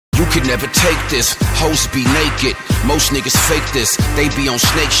You could never take this. Hoes be naked. Most niggas fake this. They be on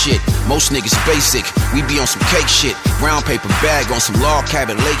snake shit. Most niggas basic. We be on some cake shit. Brown paper bag on some log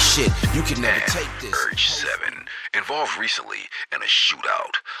cabin lake shit. You could never take this. Urge 7. Involved recently in a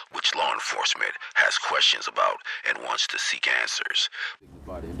shootout, which law enforcement has questions about and wants to seek answers.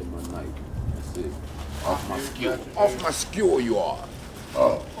 By the end of my night, that's it. Off my skewer. Off my skewer you are.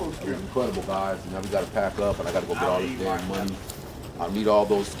 Oh, you're incredible, guys. Now we gotta pack up, and I gotta go get all this damn money. I'll need all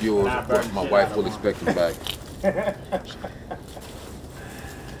those skewers. Of course, my wife will expect them back.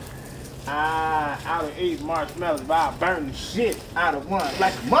 I would eat marshmallows, but I'll burn the shit out of one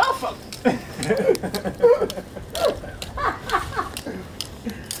like a motherfucker.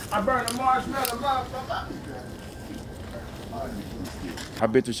 I burn a marshmallow, motherfucker. I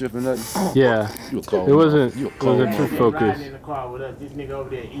bet your shit for nothing. Yeah. It wasn't too focused. Riding in the car with us. This nigga over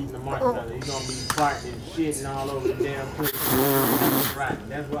there eating the marshmallow. He's gonna be farting and shitting all over the damn place. Right.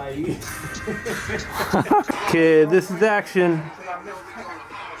 That's why he. Okay, this is action. No.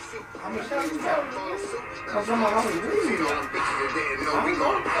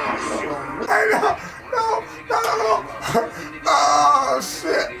 Oh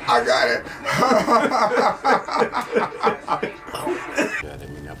shit, I got it.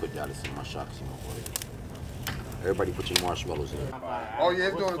 I put Dallas in my Casino. Everybody put your marshmallows in. Oh yeah,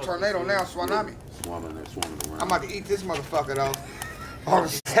 it's doing a tornado now, Swanami. Swarming around. I'm about to eat this motherfucker though. Oh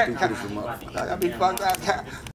shit, I be fucked up.